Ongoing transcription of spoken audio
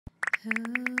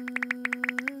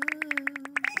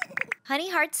Honey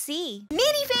Heart C.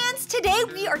 Mini fans, today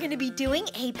we are going to be doing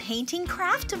a painting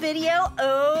craft video.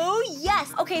 Oh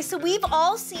yes. Okay, so we've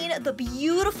all seen the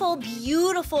beautiful,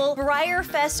 beautiful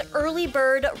Breyerfest early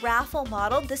bird raffle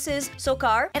model. This is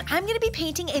Sokkar, and I'm going to be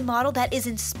painting a model that is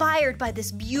inspired by this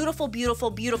beautiful,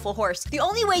 beautiful, beautiful horse. The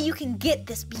only way you can get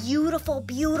this beautiful,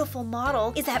 beautiful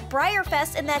model is at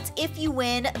Breyerfest, and that's if you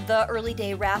win the early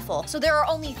day raffle. So there are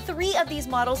only 3 of these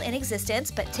models in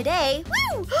existence, but today,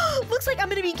 woo, looks like I'm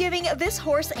going to be giving this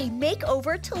horse a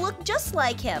makeover to look just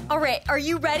like him. All right, are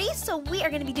you ready? So we are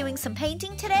going to be doing some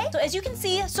painting today. So as you can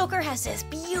see, Sokkar has this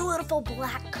beautiful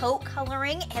black coat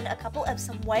coloring and a couple of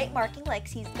some white marking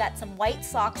legs. He's got some white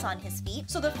socks on his feet.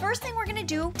 So the first thing we're going to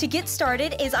do to get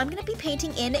started is I'm going to be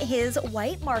painting in his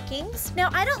white markings. Now,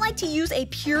 I don't like to use a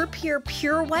pure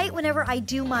white whenever I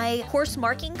do my horse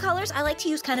marking colors. I like to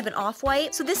use kind of an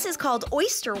off-white. So this is called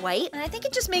oyster white, and I think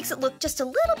it just makes it look just a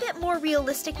little bit more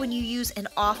realistic when you use an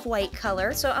off-white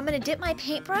color. So I'm gonna dip my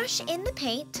paintbrush in the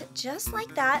paint just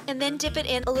like that, and then dip it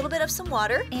in a little bit of some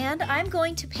water, and I'm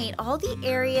going to paint all the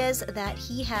areas that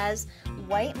he has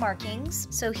white markings.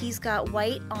 So he's got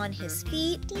white on his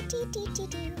feet,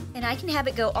 and I can have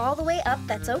it go all the way up.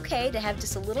 That's okay to have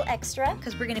just a little extra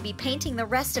because we're gonna be painting the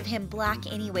rest of him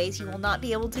black anyways. You will not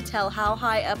be able to tell how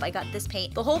high up I got this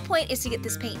paint. The whole point is to get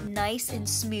this paint nice and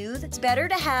smooth. It's better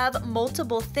to have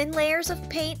multiple thin layers of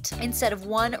paint instead of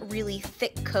one really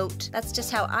thick coat. That's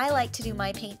just how I like to do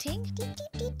my painting.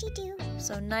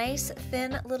 So nice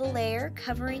thin little layer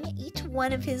covering each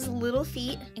one of his little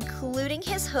feet, including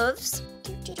his hooves.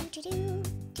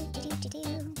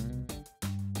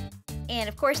 And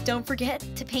of course, don't forget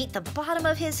to paint the bottom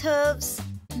of his hooves.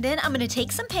 Then I'm gonna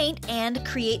take some paint and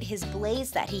create his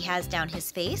blaze that he has down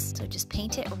his face. So just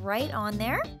paint it right on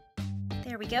there.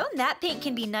 There we go. That paint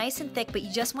can be nice and thick, but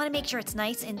you just want to make sure it's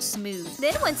nice and smooth.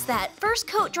 Then once that first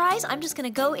coat dries, I'm just going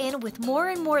to go in with more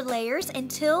and more layers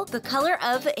until the color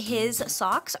of his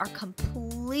socks are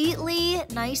completely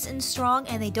nice and strong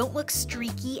and they don't look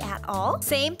streaky at all.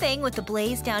 Same thing with the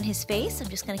blaze down his face. I'm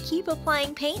just going to keep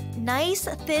applying paint, nice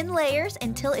thin layers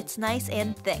until it's nice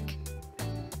and thick.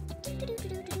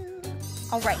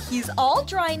 All right, he's all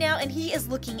dry now and he is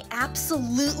looking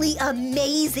absolutely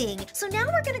amazing. So now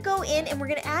we're gonna go in and we're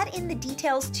gonna add in the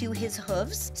details to his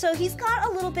hooves. So he's got a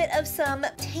little bit of some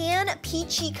tan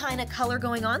peachy kind of color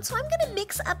going on. So I'm gonna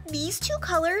mix up these 2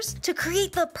 colors to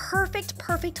create the perfect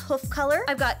hoof color.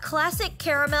 I've got classic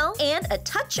caramel and a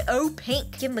touch of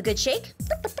pink. Give him a good shake.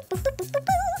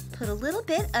 Put a little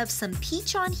bit of some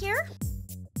peach on here.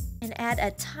 And add a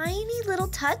tiny little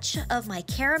touch of my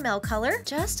caramel color,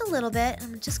 just a little bit.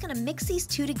 I'm just gonna mix these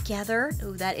 2 together.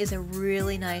 Oh, that is a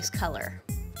really nice color.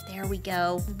 There we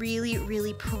go. Really,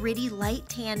 really pretty light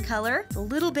tan color. A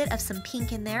little bit of some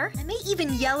pink in there. I may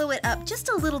even yellow it up just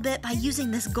a little bit by using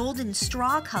this golden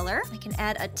straw color. I can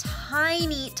add a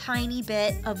tiny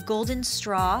bit of golden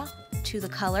straw to the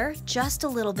color, just a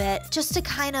little bit, just to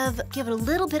kind of give it a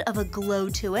little bit of a glow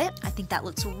to it. I think that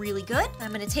looks really good.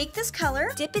 I'm gonna take this color,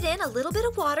 dip it in a little bit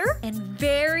of water, and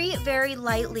very, very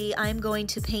lightly, I'm going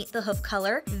to paint the hoof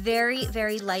color. Very,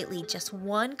 very lightly, just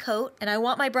 1 coat. And I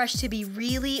want my brush to be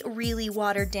really, really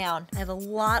watered down. I have a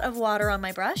lot of water on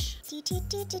my brush.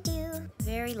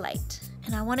 Very light.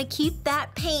 And I want to keep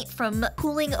that paint from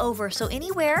pooling over. So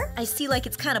anywhere I see like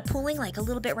it's kind of pooling, like a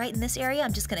little bit right in this area,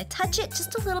 I'm just going to touch it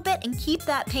just a little bit and keep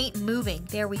that paint moving.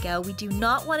 There we go. We do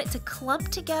not want it to clump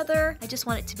together. I just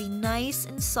want it to be nice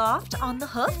and soft on the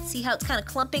hoof. See how it's kind of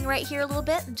clumping right here a little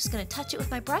bit? I'm just going to touch it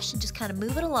with my brush and just kind of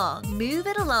move it along. Move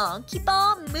it along. Keep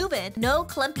on moving. No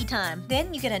clumpy time.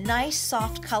 Then you get a nice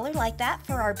soft color like that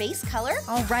for our base color.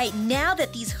 All right, now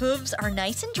that these hooves are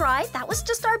nice and dry, that was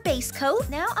just our base coat.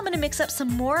 Now I'm going to mix up some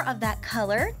more of that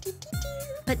color,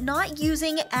 but not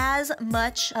using as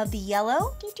much of the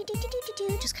yellow.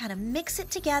 Just kind of mix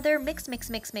it together, mix.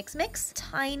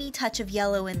 Tiny touch of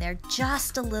yellow in there,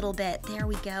 just a little bit. There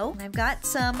we go. And I've got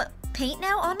some paint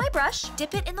now on my brush.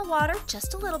 Dip it in the water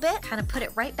just a little bit. Kind of put it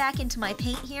right back into my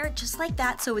paint here, just like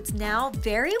that. So it's now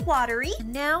very watery.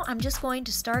 And now I'm just going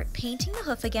to start painting the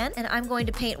hoof again. And I'm going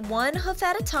to paint 1 hoof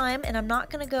at a time. And I'm not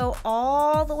going to go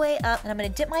all the way up. And I'm going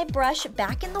to dip my brush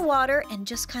back in the water and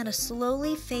just kind of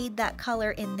slowly fade that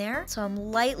color in there. So I'm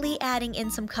lightly adding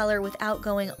in some color without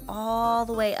going all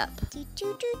the way up.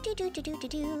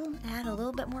 Add a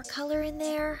little bit more color in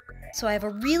there. So I have a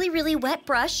really, really wet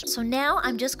brush. So now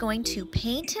I'm just going going to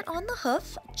paint it on the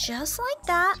hoof, just like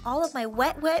that. All of my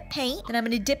wet paint. Then I'm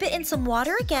gonna dip it in some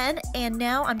water again, and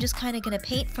now I'm just kind of gonna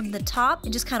paint from the top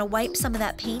and just kind of wipe some of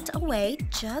that paint away,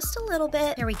 just a little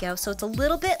bit. There we go. So it's a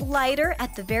little bit lighter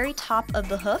at the very top of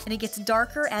the hoof, and it gets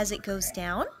darker as it goes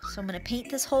down. So I'm gonna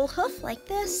paint this whole hoof like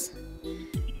this.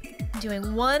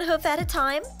 Doing one hoof at a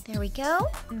time. There we go.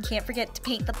 And can't forget to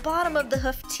paint the bottom of the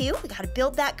hoof too. We gotta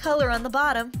build that color on the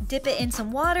bottom. Dip it in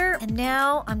some water, and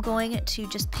now I'm going to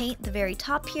just paint the very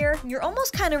top here. You're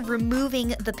almost kind of removing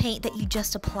the paint that you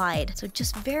just applied. So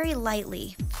just very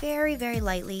lightly, very, very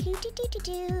lightly.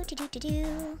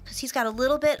 Because he's got a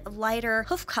little bit of lighter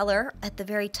hoof color at the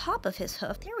very top of his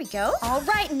hoof. There we go. All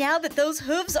right, now that those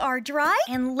hooves are dry,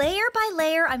 and layer by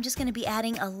layer, I'm just gonna be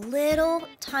adding a little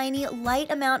tiny light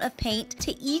amount of paint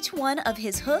to each one of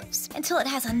his hoofs until it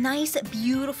has a nice,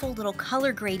 beautiful little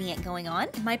color gradient going on.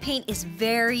 And my paint is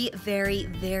very, very,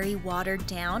 very watered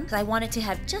down because I want it to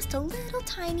have just a little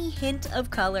tiny hint of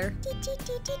color.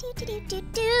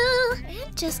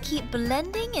 And just keep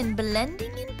blending and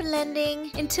blending and blending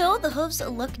until the hooves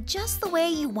look just the way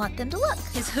you want them to look.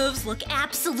 His hooves look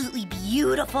absolutely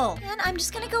beautiful. And I'm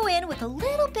just gonna go in with a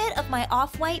little bit of my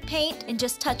off-white paint and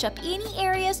just touch up any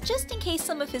areas just in case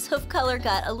some of his hoof color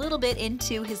got a little bit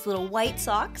into his little white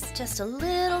socks. Just a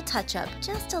little touch up,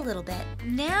 just a little bit.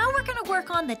 Now we're gonna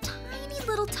work on the tiny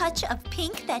little touch of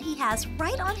pink that he has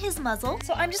right on his muzzle.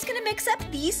 So I'm just gonna mix up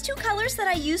these two colors that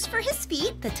I used for his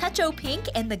feet, the touch-o pink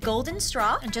and the golden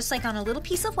straw. And just like on a little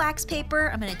piece of wax paper,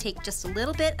 I'm gonna take just a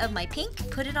little bit of my pink,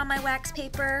 put it on my wax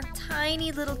paper,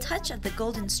 tiny little touch of the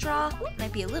golden straw. Ooh,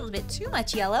 might be a little bit too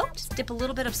much yellow. Just dip a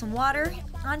little bit of some water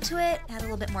onto it, add a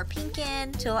little bit more pink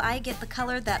in till I get the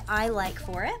color that I like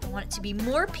for it. I want it to be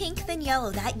more pink than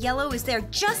yellow. That yellow is there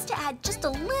just to add just a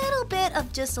little bit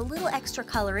of just a little extra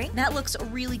coloring. That looks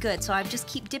really good. So I just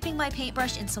keep dipping my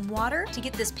paintbrush in some water to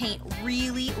get this paint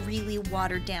really, really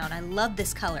watered down. I love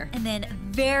this color. And then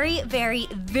very, very,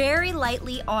 very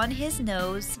lightly on his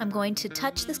nose, I'm going to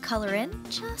touch this color in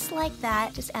just like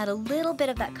that. Just add a little bit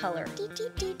of that color.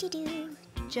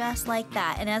 Just like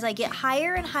that. And as I get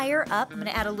higher and higher up, I'm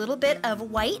gonna add a little bit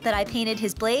of white that I painted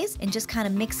his blaze and just kind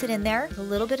of mix it in there. A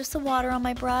little bit of some water on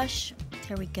my brush.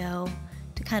 There we go.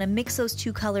 To kind of mix those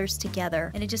two colors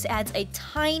together. And it just adds a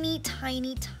tiny,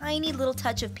 tiny, tiny little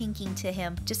touch of pinking to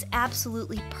him. Just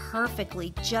absolutely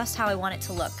perfectly, just how I want it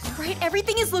to look. All right,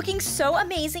 everything is looking so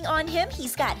amazing on him.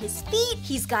 He's got his feet,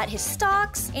 he's got his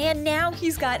stalks, and now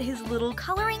he's got his little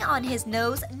coloring on his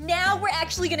nose. Now we're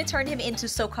actually gonna turn him into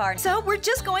Sokkar. So we're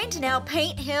just going to now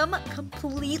paint him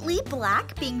completely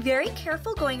black, being very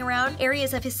careful going around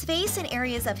areas of his face and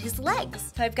areas of his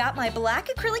legs. So I've got my black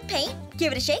acrylic paint.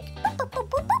 Give it a shake.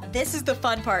 This is the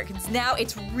fun part, because now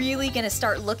it's really gonna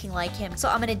start looking like him. So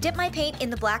I'm gonna dip my paint in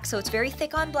the black so it's very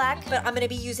thick on black, but I'm gonna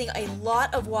be using a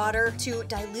lot of water to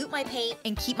dilute my paint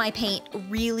and keep my paint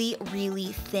really,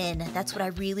 really thin. That's what I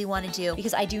really wanna do,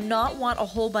 because I do not want a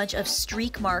whole bunch of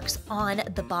streak marks on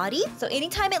the body. So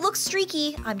anytime it looks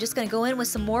streaky, I'm just gonna go in with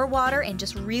some more water and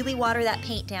just really water that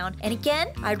paint down. And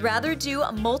again, I'd rather do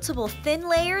multiple thin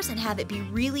layers and have it be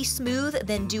really smooth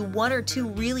than do one or two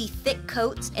really thick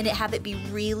coats and have it be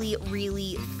really,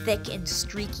 really thick and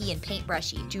streaky and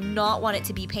paintbrushy. Do not want it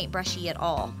to be paintbrushy at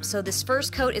all. So this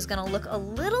first coat is gonna look a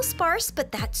little sparse,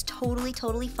 but that's totally,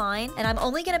 totally fine. And I'm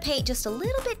only gonna paint just a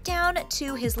little bit down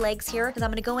to his legs here, because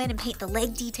I'm gonna go in and paint the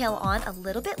leg detail on a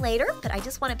little bit later, but I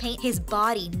just wanna paint his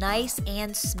body nice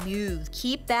and smooth.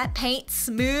 Keep that paint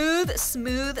smooth,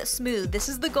 smooth, smooth. This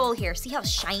is the goal here. See how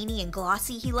shiny and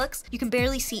glossy he looks? You can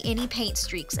barely see any paint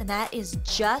streaks, and that is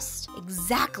just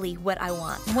exactly what I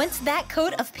want. Once that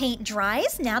coat of paint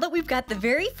dries, now that we've got the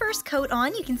very first coat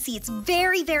on, you can see it's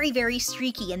very, very, very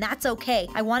streaky, and that's okay.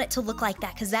 I want it to look like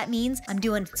that because that means I'm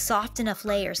doing soft enough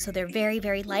layers so they're very,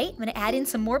 very light. I'm gonna add in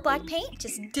some more black paint,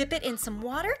 just dip it in some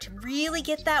water to really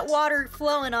get that water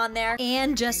flowing on there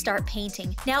and just start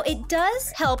painting. Now it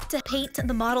does help to paint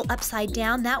the model upside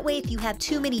down. That way if you have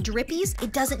too many drippies,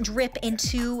 it doesn't drip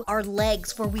into our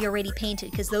legs where we already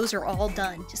painted, because those are all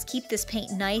done. Just keep this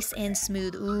paint nice and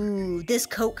smooth. Ooh, this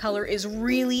coat color is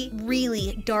really,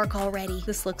 really dark already.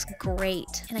 This looks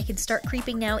great. And I can start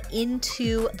creeping now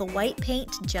into the white paint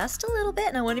just a little bit,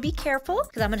 and I want to be careful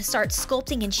because I'm going to start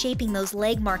sculpting and shaping those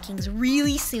leg markings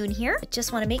really soon here. But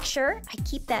just want to make sure I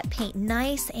keep that paint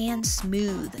nice and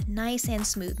smooth. Nice and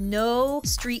smooth. No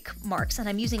streak marks. And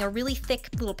I'm using a really thick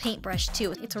little paintbrush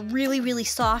too. It's a really, really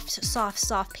soft, soft,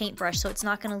 soft paintbrush, so it's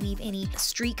not going to leave any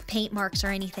streak paint marks or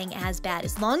anything as bad.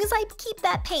 As long as I keep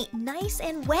that paint nice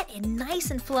and wet and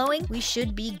nice and flowing, we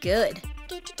should be good.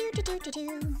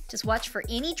 Just watch for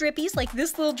any drippies, like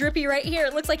this little drippy right here.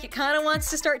 It looks like it kind of wants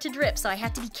to start to drip, so I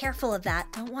have to be careful of that.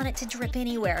 Don't want it to drip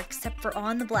anywhere except for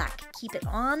on the black. Keep it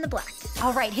on the black.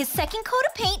 All right, his second coat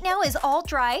of paint now is all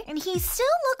dry, and he still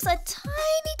looks a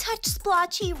tiny touch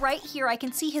splotchy right here. I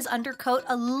can see his undercoat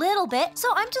a little bit, so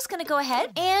I'm just gonna go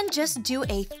ahead and just do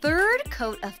a third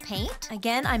coat of paint.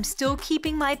 Again, I'm still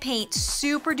keeping my paint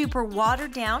super duper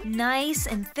watered down, nice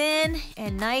and thin,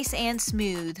 and nice and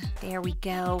smooth. There we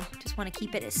go. Just want to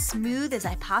keep it as smooth as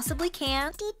I possibly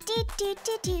can.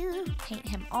 Paint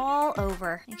him all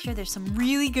over. Make sure there's some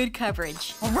really good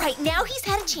coverage. All right, now he's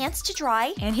had a chance to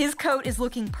dry, and his coat is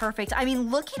looking perfect. I mean,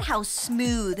 look at how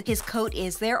smooth his coat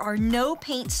is. There are no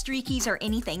paint streakies or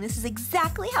anything. This is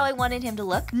exactly how I wanted him to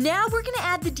look. Now we're gonna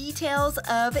add the details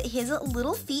of his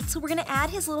little feet. So we're gonna add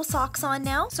his little socks on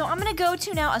now. So I'm gonna go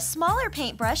to now a smaller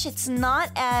paintbrush. It's not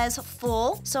as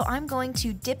full. So I'm going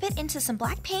to dip it into some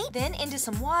black paint, then into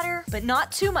some water, but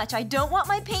not too much. I don't want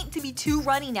my paint to be too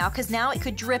runny now, because now it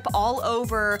could drip all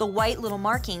over the white little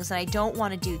markings, and I don't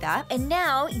want to do that. And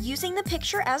now, using the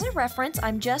picture as a reference,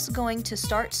 I'm just going to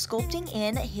start sculpting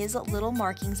in his little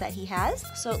markings that he has.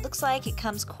 So it looks like it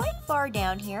comes quite far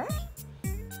down here.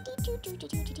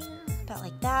 About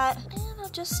like that. And I'll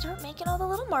just start making all the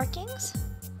little markings.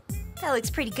 That looks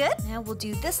pretty good. Now we'll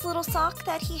do this little sock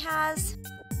that he has.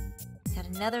 Got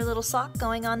another little sock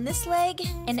going on this leg,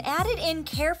 and add it in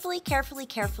carefully,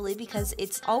 because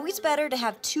it's always better to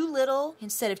have too little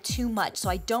instead of too much. So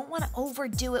I don't want to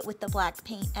overdo it with the black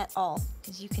paint at all,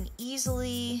 because you can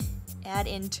easily add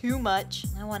in too much.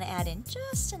 I want to add in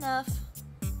just enough.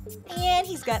 And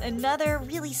he's got another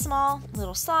really small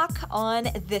little sock on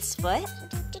this foot.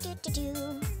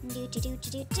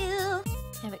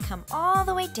 Have it come all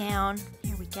the way down.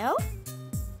 Here we go.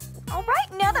 All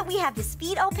right, now that we have his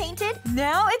feet all painted,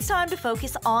 now it's time to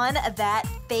focus on that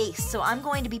face. So I'm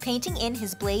going to be painting in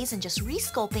his blaze and just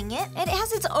resculpting it. And it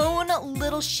has its own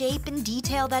little shape and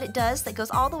detail that it does that goes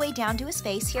all the way down to his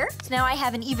face here. So now I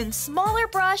have an even smaller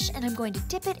brush, and I'm going to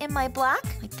dip it in my black,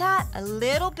 like that. A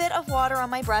little bit of water on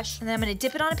my brush, and then I'm going to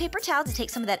dip it on a paper towel to take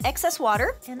some of that excess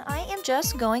water. And I am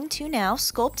just going to now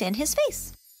sculpt in his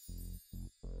face.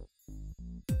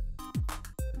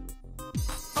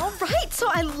 All right, so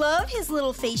I love his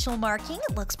little facial marking.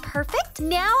 It looks perfect.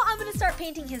 Now I'm gonna start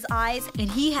painting his eyes, and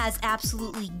he has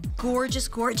absolutely gorgeous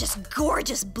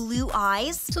blue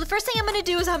eyes. So the first thing I'm gonna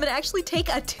do is I'm gonna actually take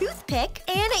a toothpick,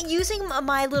 and using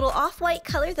my little off-white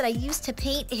color that I used to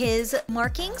paint his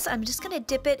markings, I'm just gonna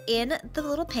dip it in the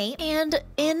little paint. And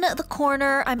in the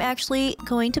corner, I'm actually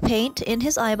going to paint in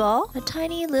his eyeball a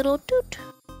tiny little doot.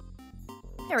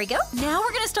 There we go. Now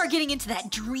we're gonna start getting into that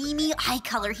dreamy eye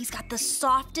color. He's got the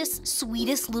softest,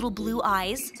 sweetest little blue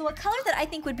eyes. So a color that I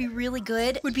think would be really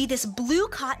good would be this blue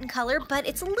cotton color, but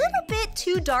it's a little bit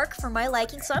too dark for my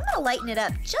liking, so I'm gonna lighten it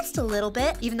up just a little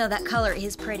bit, even though that color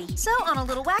is pretty. So on a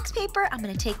little wax paper, I'm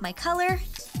gonna take my color,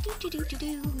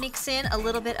 mix in a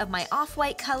little bit of my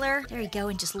off-white color. There you go,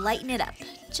 and just lighten it up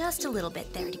just a little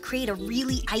bit there to create a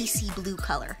really icy blue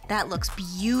color. That looks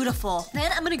beautiful.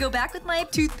 Then I'm gonna go back with my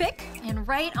toothpick, and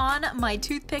right on my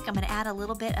toothpick, I'm gonna add a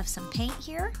little bit of some paint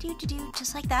here.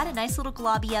 Just like that, a nice little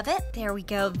globby of it. There we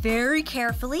go, very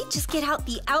carefully. Just get out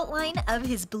the outline of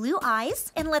his blue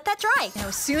eyes and let that dry. Now,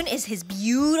 as soon as his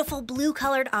beautiful blue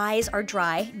colored eyes are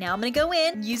dry, now I'm gonna go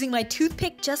in using my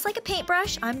toothpick just like a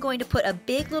paintbrush. I'm going to put a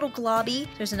big little globby.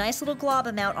 There's a nice little glob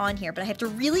amount on here, but I have to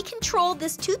really control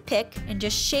this toothpick and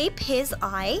just shape his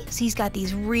eye. So he's got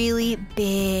these really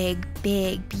big,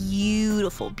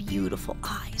 beautiful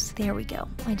eyes. There we go.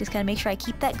 I just gotta make sure I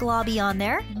keep that globby on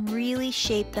there and really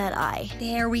shape that eye.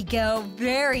 There we go.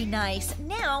 Very nice.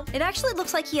 Now, it actually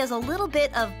looks like he has a little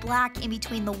bit of black in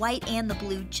between the white and the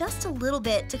blue, just a little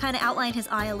bit to kind of outline his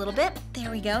eye a little bit.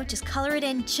 There we go. Just color it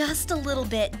in just a little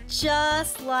bit,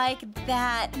 just like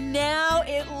that. Now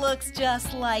it looks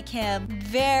just like him.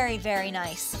 Very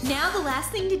nice. Now the last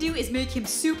thing to do is make him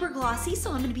super glossy,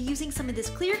 so I'm gonna be using some of this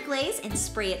clear glaze and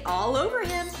spray it all over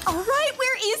him. All right,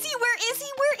 where is he?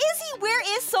 Where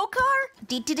is Sokkar?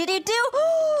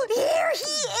 Here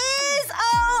he is!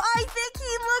 Oh, I think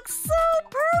he looks so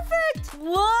perfect!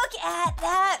 Look at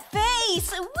that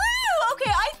face! Woo!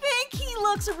 Okay, I think he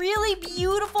looks really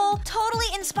beautiful, totally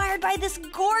inspired by try this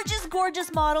gorgeous,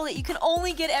 gorgeous model that you can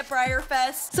only get at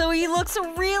Breyerfest. So he looks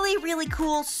really, really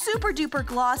cool, super duper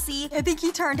glossy. I think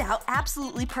he turned out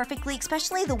absolutely perfectly,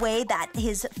 especially the way that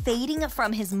his fading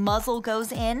from his muzzle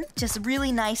goes in. Just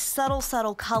really nice, subtle,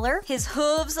 subtle color. His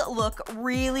hooves look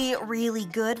really, really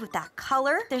good with that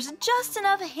color. There's just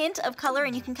enough hint of color,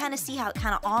 and you can kind of see how it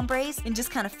kind of ombres and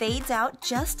just kind of fades out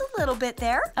just a little bit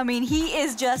there. I mean, he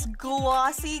is just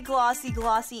glossy, glossy,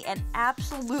 glossy, and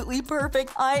absolutely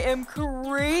perfect. I am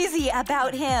crazy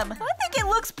about him. I think it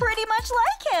looks pretty much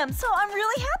like him, so I'm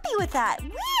really happy with that.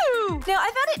 Woo! Now,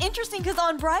 I found it interesting because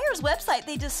on Breyer's website,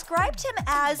 they described him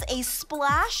as a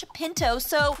splash pinto,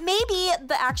 so maybe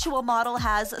the actual model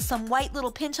has some white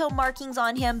little pinto markings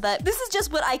on him, but this is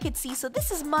just what I could see, so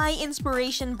this is my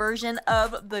inspiration version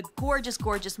of the gorgeous,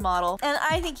 gorgeous model, and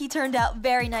I think he turned out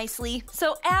very nicely.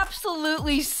 So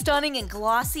absolutely stunning and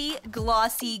glossy,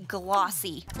 glossy,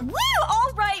 glossy. Woo!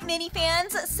 All right, mini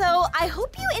fans, so I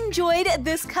hope you enjoyed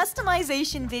this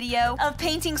customization video of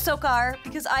painting Sokkar,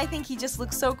 because I think he just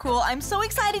looks so cool. I'm so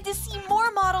excited to see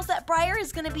more models that Breyer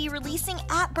is going to be releasing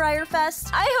at Breyerfest.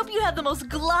 I hope you have the most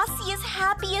glossiest,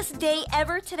 happiest day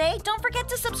ever today. Don't forget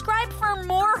to subscribe for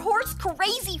more horse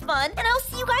crazy fun, and I'll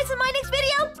see you guys in my next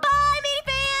video. Bye, mini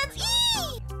fans!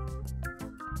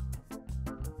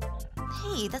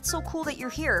 Hey, that's so cool that you're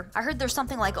here. I heard there's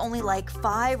something like only like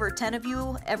 5 or 10 of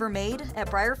you ever made at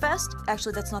Breyerfest.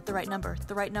 Actually, that's not the right number.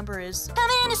 The right number is how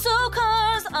many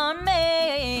Sokkars are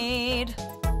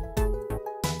made?